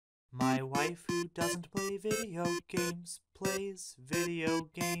My wife who doesn't play video games plays video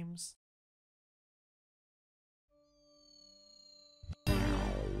games.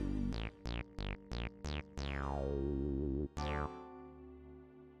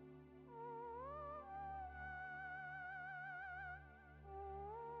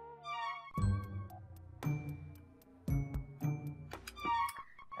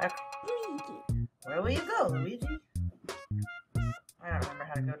 Okay. Where will you go, Luigi? I don't remember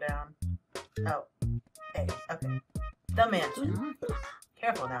how to go down. Oh. Hey, okay. The mansion.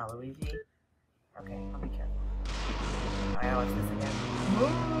 Careful now, Luigi. Okay, I'll be careful. Oh, I gotta watch this again.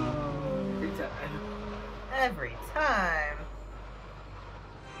 Every time. Every time.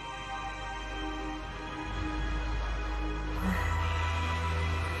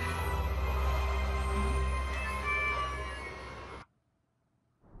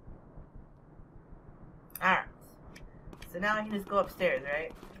 Alright. So now I can just go upstairs,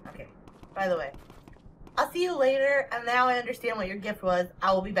 right? Okay. By the way, I'll see you later, and now I understand what your gift was.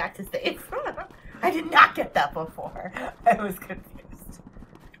 I will be back to save. I did not get that before. I was confused.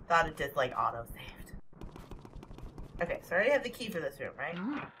 Thought it just, like, auto-saved. Okay, so I already have the key for this room, right?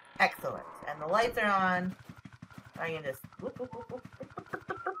 Excellent. And the lights are on. I can just... whoop, whoop, whoop, whoop, whoop, whoop,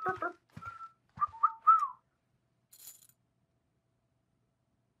 whoop, whoop, whoop.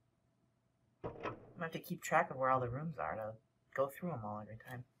 I have to keep track of where all the rooms are to go through them all every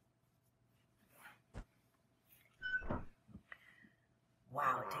time.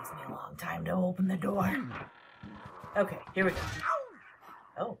 Wow, it takes me a long time to open the door. Okay, here we go.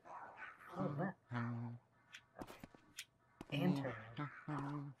 Oh. Oh, that. Okay. Anteroom. Okay.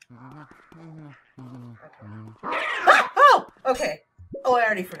 Ah! Oh! Okay. Oh, I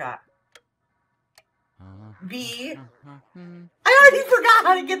already forgot. B. I already forgot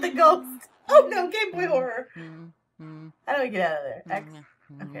how to get the ghost. Oh no, Game Boy horror. How do we get out of there? X.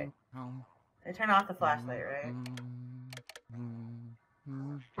 Okay. I turn off the flashlight, right?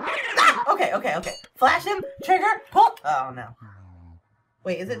 Ah! Okay, okay, okay. Flash him, trigger, pull. Oh no.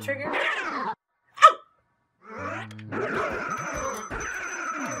 Wait, is it trigger? Ow!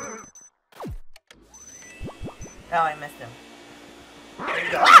 Oh, I missed him. There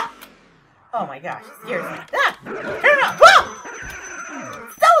you go. Ah! Oh my gosh, it scares me. Ah! Turn it off! Whoa!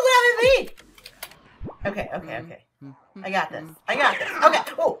 Stop loving me! Okay, okay, okay. I got this. I got this. Okay.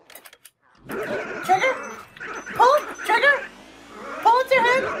 Oh! Trigger! Pull! Trigger! Pull into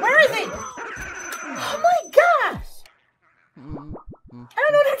him! Where is he? Oh my gosh! I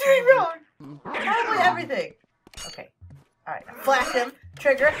don't know what I'm doing wrong! Probably everything. Okay. Alright, flash him.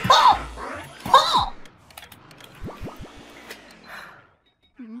 Trigger. Pull! Pull!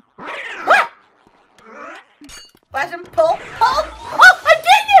 Ah! Flash him. Pull. Pull! Oh! I'm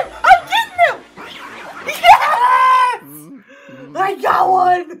getting him! I'm getting him! Yes! I got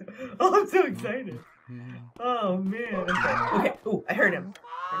one! Oh, I'm so excited. Oh, man. Okay. Okay. Ooh, I heard him.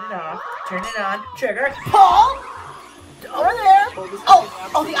 Turn it off. Turn it on. Trigger. Pull! Over there.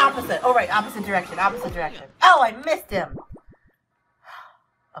 Oh! Oh, the opposite. Oh, right. Opposite direction. Opposite direction. Oh, I missed him.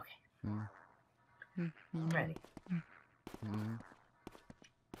 Okay. I'm ready.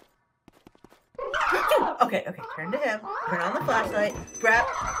 Okay, okay. Turn to him. Turn on the flashlight. Grab.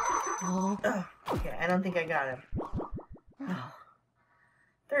 Oh, okay, I don't think I got him. Oh,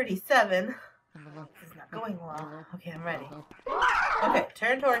 37. This is not going well. Okay, I'm ready. Okay,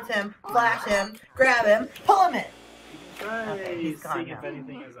 turn towards him. Flash him. Grab him. Pull him in. Okay, he's gone now. If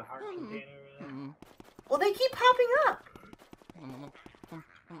anything has a heart container. Well, they keep popping up.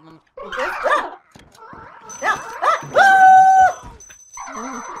 Ah! No! Ah!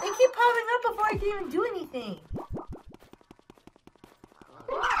 Ah! They keep popping up before I can even do anything.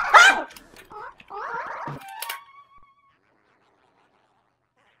 Ah!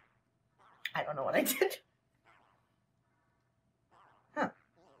 I don't know what I did. Huh.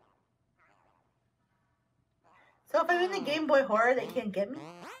 So if I'm in the Game Boy horror, they can't get me?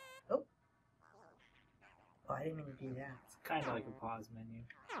 Oh. Oh, I didn't mean to do that. It's kind of like a pause menu.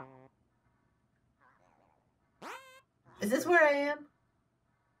 Is this where I am?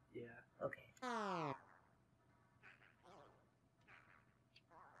 Yeah. Okay.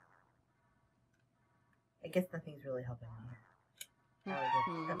 I guess nothing's really helping me here.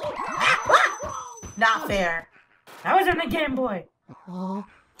 Not fair. I was on the Game Boy. Should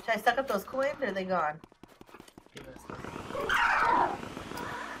I suck up those coins or are they gone?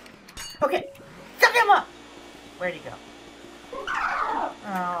 Okay. Suck him up! Where'd he go?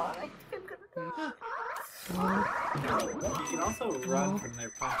 Oh, I think I'm gonna You can also run from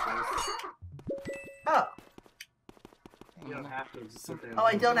their punches. Oh. You don't have to just sit there. Oh,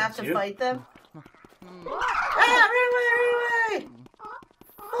 I don't have to shoot. fight them? Ah, run away, run away!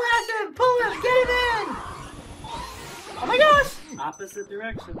 Flash Opposite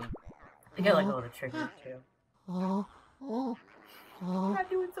direction. I get like a little trigger too. I'm not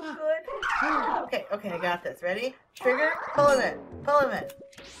doing so good. Okay, I got this. Ready? Trigger, pull him in. Pull him in.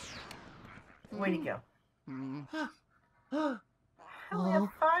 Where'd he go? I only have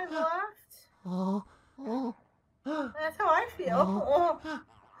 5 left. That's how I feel.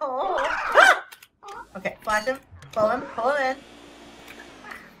 Ah! Okay, flash him. Pull him in.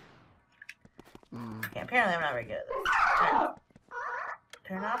 Okay, apparently I'm not very good at this. Right.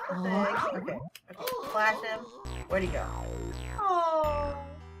 Turn off the thing. Okay, flash him. Where'd he go? Oh,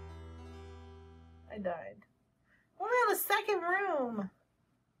 I died. Only on the second room.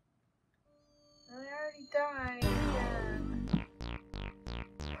 I already died again.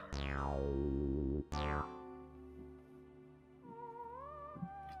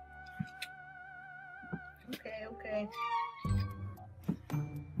 Okay.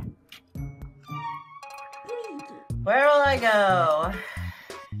 Where will I go?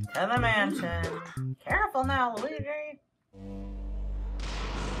 To the mansion. Careful now, Luigi.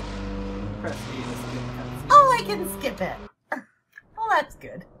 Press E to skip cutscene. Oh, I can skip it. Well, that's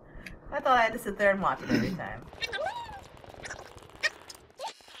good. I thought I had to sit there and watch it every time.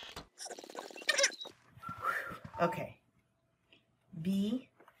 Okay. B,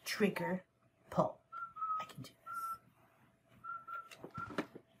 trigger, pull. I can do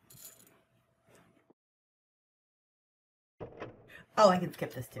this. Oh, I can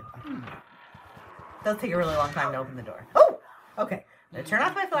skip this too. That'll take a really long time to open the door. Oh! Okay. I'm gonna turn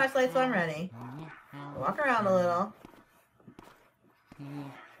off my flashlight so I'm ready. Walk around a little.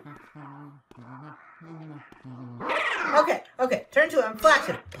 Okay. Turn to him. Flash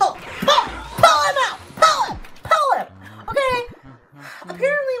him. Pull him out. Pull him. Okay.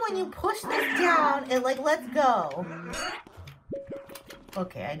 Apparently, when you push this down, it like lets go.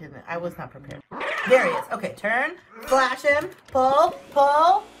 Okay, I was not prepared. There he is. Okay, turn. Flash him. Pull.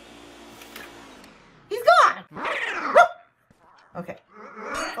 He's gone. Okay.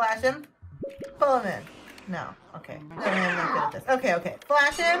 Flash him. Pull him in. No. Okay. I'm not good at this. Okay.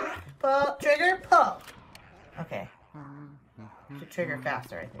 Flash him. Pull. Trigger. Pull. Okay. To trigger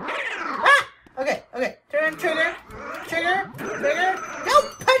faster, I think. Ah! Okay. Turn. Trigger. Don't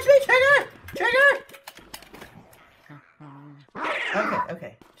punch me, trigger.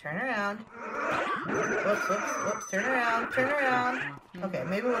 Okay. Turn around. Whoops. Turn around. Okay,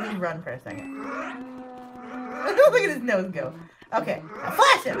 maybe we'll just run for a second. Look at his nose go. Okay. Now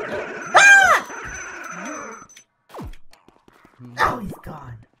flash him. Ah! Oh, he's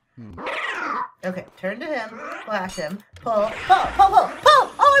gone. Okay, turn to him. Flash him. Pull. Oh,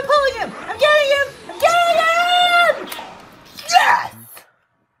 I'm pulling him. I'm getting him. Yes!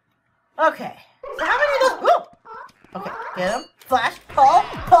 Okay. So how many of those? Whoa! Okay, get him. Flash. Pull him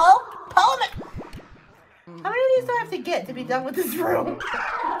in. How many of these do I have to get to be done with this room?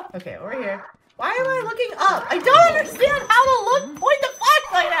 Okay, over here. Why am I looking up? I don't understand how to point the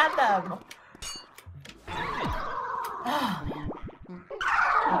flashlight at them. Oh, man.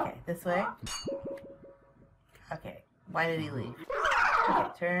 Okay, this way. Okay, why did he leave? Okay,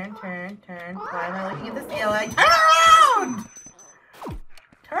 turn. Why am I looking at the ceiling?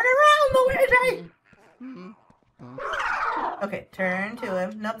 Turn around, Luigi! Okay, turn to him.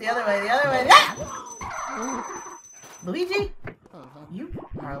 Nope, the other way. Ah! Luigi, you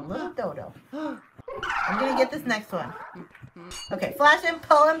are a little dodo. I'm gonna get this next one. Okay, flash him,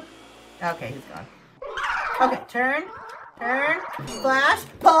 pull him. Okay, he's gone. Okay, turn, flash,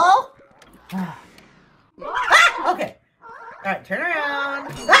 pull. Ah! Okay. Alright, turn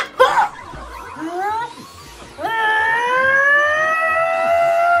around. Ah!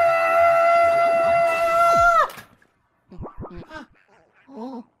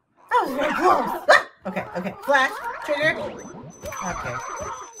 That was very close. Okay, flash, trigger. Okay.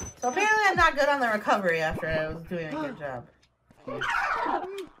 So apparently I'm not good on the recovery after I was doing a good job.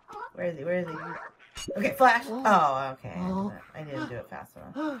 Where is he? Okay, flash. Oh, okay. I didn't do it fast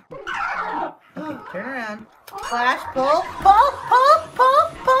enough. Okay, turn around. Flash, pull.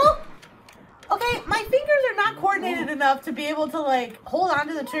 Okay, my fingers are not coordinated enough to be able to, like, hold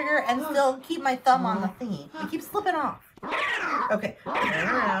onto the trigger and still keep my thumb on the thingy. It keeps slipping off. Okay, turn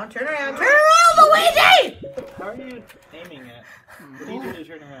around, Luigi! How are you aiming at? What do you do to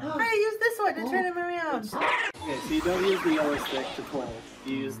turn around? I use this one to turn him around. Okay, so you don't use the yellow stick to pull.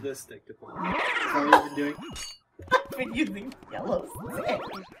 You use this stick to pull. That's what you've been doing? I've been using yellow stick.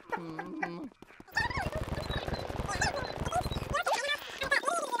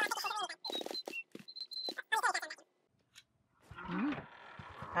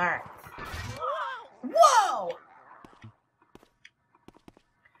 Alright. Whoa!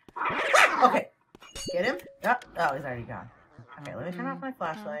 Okay. Get him? Oh, he's already gone. Okay, let me turn off my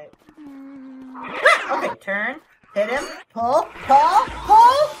flashlight. Okay, turn. Hit him. Pull. Pull.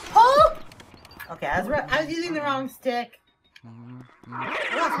 Pull. Pull. Okay, I was using the wrong stick.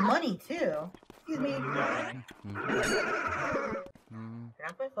 I lost money too. Excuse me. Turn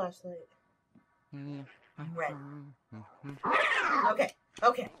off my flashlight. Red. Okay.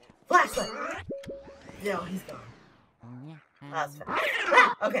 Okay. Flashlight. No, he's gone. That's fast.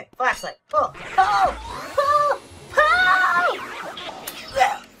 Ah, okay, flashlight. Pull. Pull. Pull. Pull.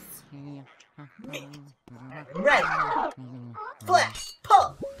 Yes. Red. Flash.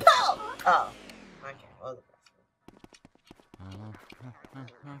 Pull. Pull. Oh. Okay. Well,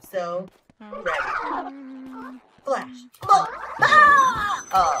 so red. Flash. Pull. Ah!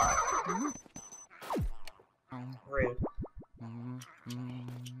 Oh. Rude.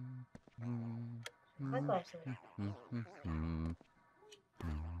 My flashlight.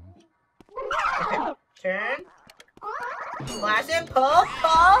 Okay. Turn. Flash it. Pull.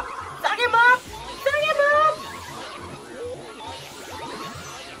 Pull. Suck him up. Suck him up.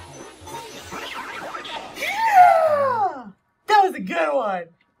 Yeah! That was a good one.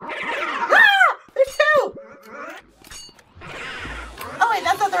 Ah! There's two. Oh wait,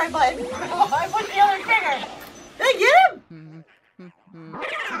 that's not the right button. Oh, I pushed the other finger. Did I get him?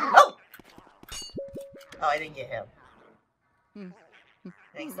 Oh! Oh, I didn't get him.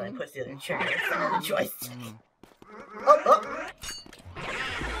 Thanks, I pushed the other trigger instead of the joystick. Oh, oh!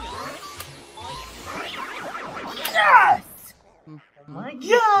 Yes! Oh my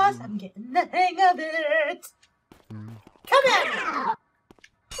gosh, I'm getting the hang of it! Come in! Ah!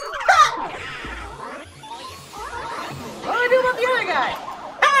 What do I do about the other guy?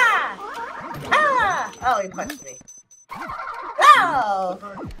 Ah! Ah! Oh, he punched me. Oh!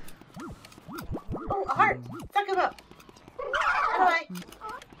 Oh, a heart! Suck him up! How do I?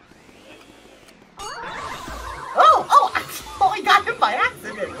 Oh! Oh! Oh, I got him by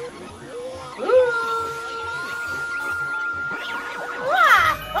accident! Ooh.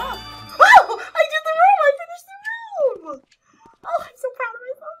 Ah! Oh! Oh! I did the room! I finished the room! Oh, I'm so proud of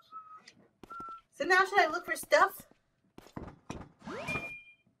myself! So now should I look for stuff?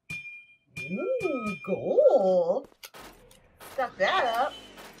 Ooh, gold! Stuff that up.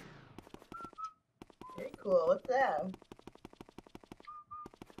 Very cool. What's that?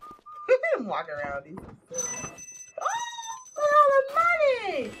 I'm walking around these things. Oh! Look at all the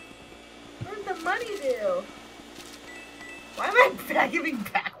money! What did the money do? Why am I giving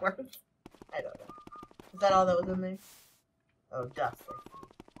backwards? I don't know. Is that all that was in there? Oh, dust.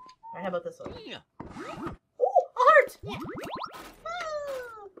 Alright, how about this one? Ooh, a heart!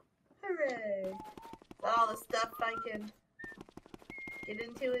 Oh, hooray! Is that all the stuff I can get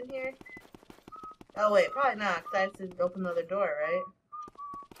into in here? Oh wait, probably not, because I have to open the other door, right?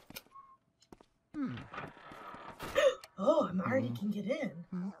 Oh, I already can get in.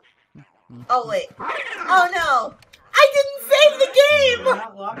 Oh wait. Oh no! I didn't save the game! You're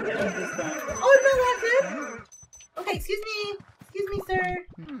not locked in this time. Oh, I'm not locked in? Okay, excuse me. Excuse me, sir.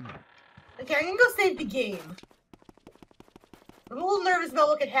 Okay, I'm gonna go save the game. I'm a little nervous about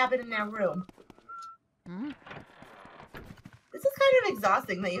what could happen in that room. This is kind of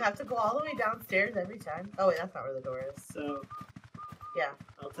exhausting that you have to go all the way downstairs every time. Oh wait, that's not where the door is. So, yeah.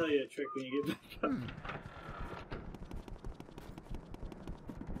 I'll tell you a trick when you get back up.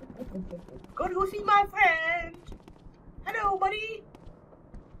 Go see my friend. Hello, buddy.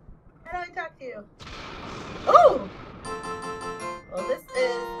 How do I talk to you? Oh! Well, this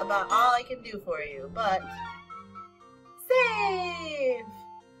is about all I can do for you, but... Save!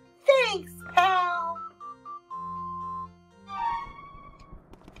 Thanks, pal!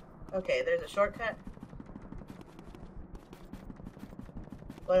 Okay, there's a shortcut.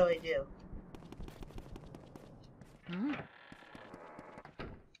 What do I do?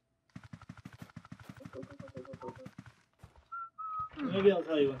 Maybe I'll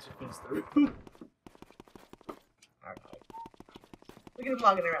tell you once you finish the room. Alright. Look at him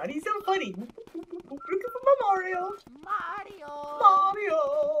walking around. He's so funny. Looking for my Mario. Mario! Mario.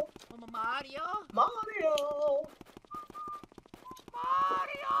 Mario! Mario.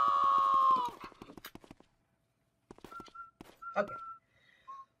 Mario! Okay.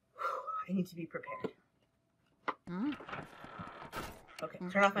 I need to be prepared. Okay,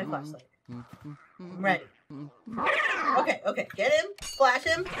 turn off my flashlight. I'm ready. Okay, okay, get him, flash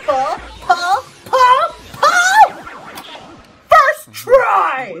him, pull, pull, pull, pull! First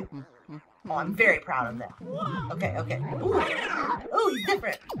try! Oh, I'm very proud of that. Okay, okay. Ooh, ooh, he's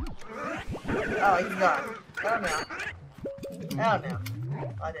different. Oh, he's gone. Oh no. Oh no.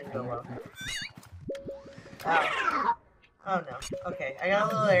 Oh, that didn't go well. Oh. Oh no. Okay, I got a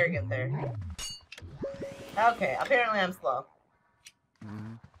little arrogant there. Okay, apparently I'm slow.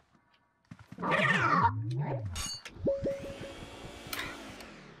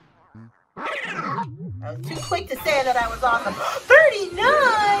 I was too quick to say that I was awesome.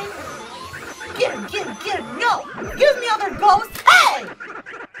 39! Get him, get him, get him! No! Give me other ghosts! Hey!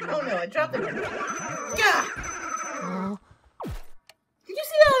 Oh no, I dropped it. Yeah! Did you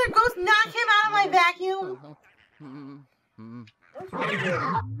see that other ghost knock him out of my vacuum? That's really good.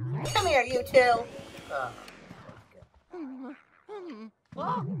 Come here, you two! Ha!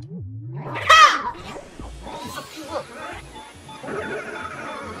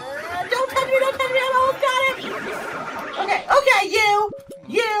 Don't touch me, don't touch me, I almost got it! Okay, okay, you!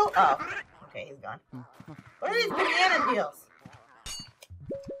 Oh, okay, he's gone. What are these banana peels?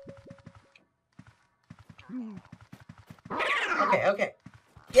 Okay, okay.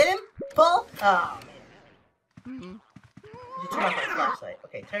 Get him? Pull? Oh, man. You turn off my flashlight.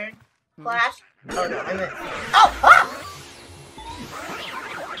 Okay, turn. Flash. Oh, no, I missed. Oh! Ah!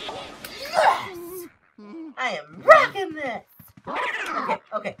 Yes! I am rocking this! Okay,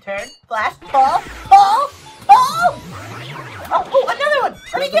 okay, turn. Flash. Pull. Pull. Pull! Oh, another one!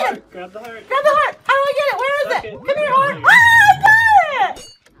 Let me get him! Grab the heart. Grab the heart! How do I get it? Where is it? Okay. Come here, heart! Ah, I got it!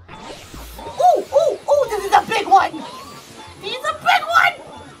 Ooh, ooh, ooh, this is a big one! He's a big one!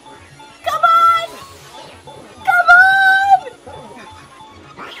 Come on! Come on!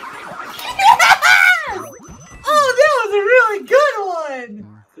 Yes! Oh, that was a really good one!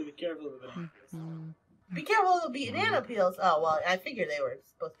 So be careful of the banana. Be careful of the banana peels. Oh, well, I figured they were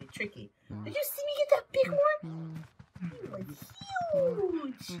supposed to be tricky. Did you see me get that big one? He was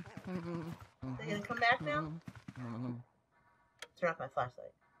huge! Are they gonna come back now? Turn off my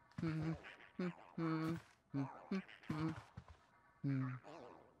flashlight.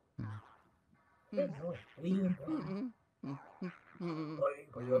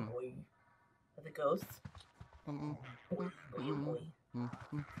 Are the ghosts?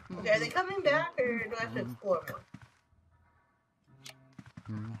 Okay, are they coming back or do I have to explore more?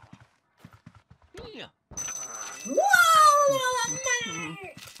 Whoa! Little nerd!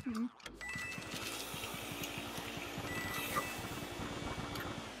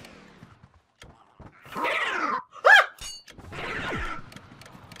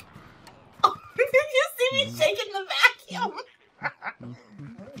 Oh, did you see me shaking the vacuum?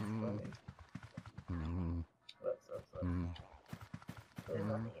 Whoops. There's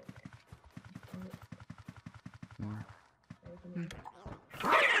nothing in there.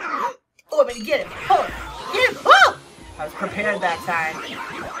 Oh, I'm gonna get him! Oh, get him! Oh! I was prepared that time. And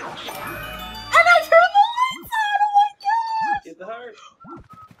I turned the lights on! Oh my gosh! Get the heart.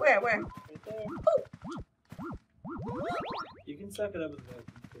 Where? Right there. Oh! You can suck it up with the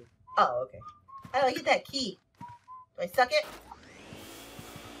vacuum too. Oh, okay. How do I get that key? Do I suck it?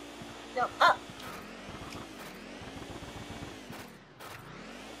 No, up!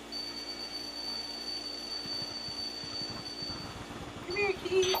 Come here,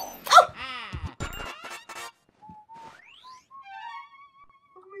 key! Oh!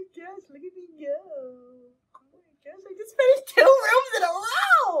 Oh my gosh, look at me go! Oh my gosh, I just finished 2 rooms in a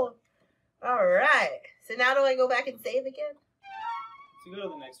row! Alright, so now do I go back and save again? So you go to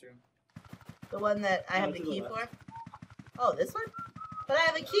the next room. The one that I have the To the key for? left. Oh, this one? But I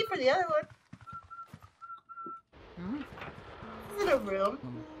have a key for the other one. This isn't a room.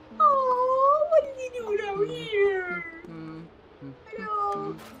 Oh, what did he do down here?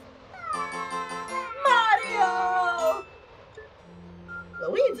 Hello. Mario!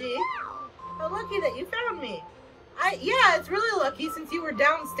 Luigi? How lucky that you found me. Yeah, it's really lucky since you were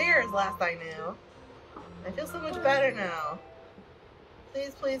downstairs last I knew. I feel so much better now.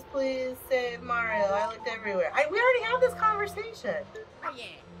 Please, please, please save Mario. I looked everywhere. We already had this conversation. Oh,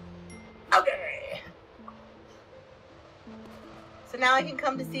 yeah. Okay. So now I can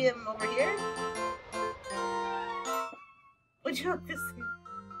come to see him over here? Would you like to see?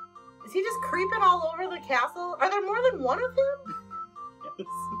 Is he just creeping all over the castle? Are there more than one of him? Yes.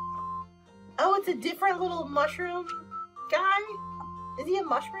 Oh, it's a different little mushroom guy? Is he a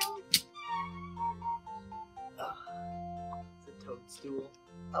mushroom? It's a toadstool.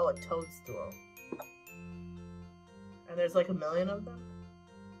 Oh, a toadstool. And there's like a million of them?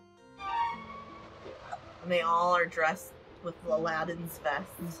 And they all are dressed with Aladdin's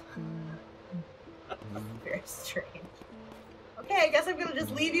vests. Very strange. Okay, I guess I'm gonna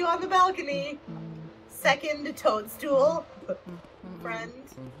just leave you on the balcony. Second toadstool. Friend.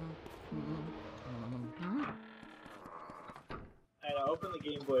 Alright, now open the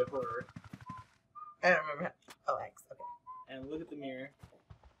Game Boy Horror I don't remember how. Oh, X. Okay. and look at the mirror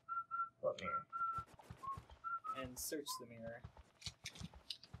What mirror? and search the mirror.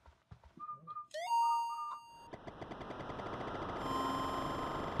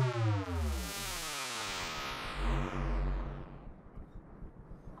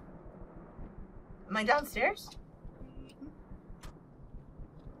 Am I downstairs?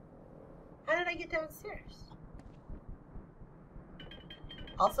 How did I get downstairs?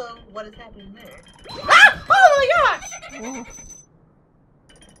 Also, what is happening there? Ah! Oh my gosh!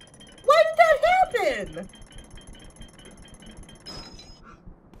 Why did that happen?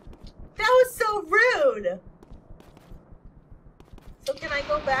 That was so rude! So can I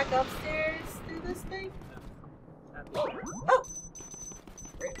go back upstairs through this thing? Oh!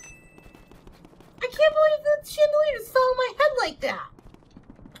 I can't believe the chandelier just fell on my head like that!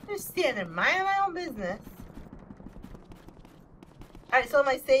 I'm just standing minding my own business. Alright, so am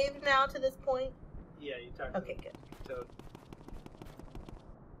I saved now to this point? Yeah, you talked. Okay, good. So,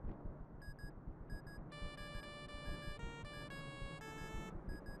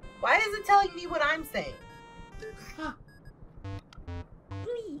 Why is it telling me what I'm saying?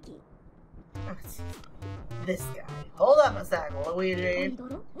 This guy. Hold up a sec, Luigi.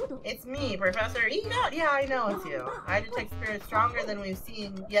 It's me, Professor Egot. Yeah, I know it's you. I detect spirits stronger than we've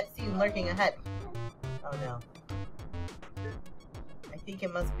seen lurking ahead. Oh no. I think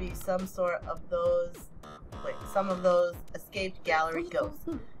it must be some of those escaped gallery ghosts.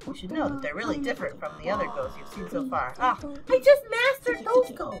 You should know that they're really different from the other ghosts you've seen so far. Ah, I just mastered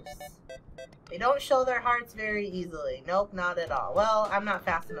those ghosts! They don't show their hearts very easily. Nope, not at all. Well, I'm not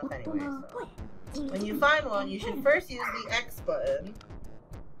fast enough anyway, so. When you find one, you should first use the X button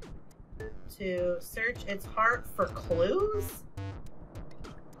to search its heart for clues?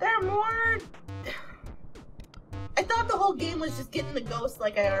 They're more... I thought the whole game was just getting the ghosts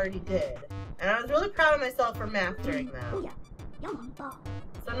like I already did. And I was really proud of myself for mastering them.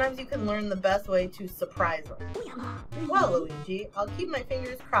 Sometimes you can learn the best way to surprise them. Well, Luigi, I'll keep my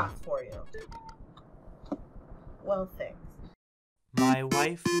fingers crossed for you. Well, thanks. My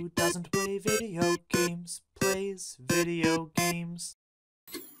wife, who doesn't play video games, plays video games.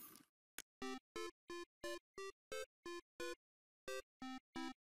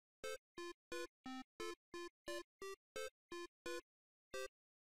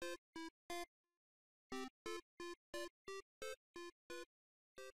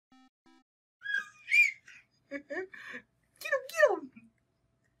 Get him! Get him!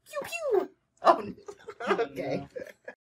 Pew pew! Oh, okay.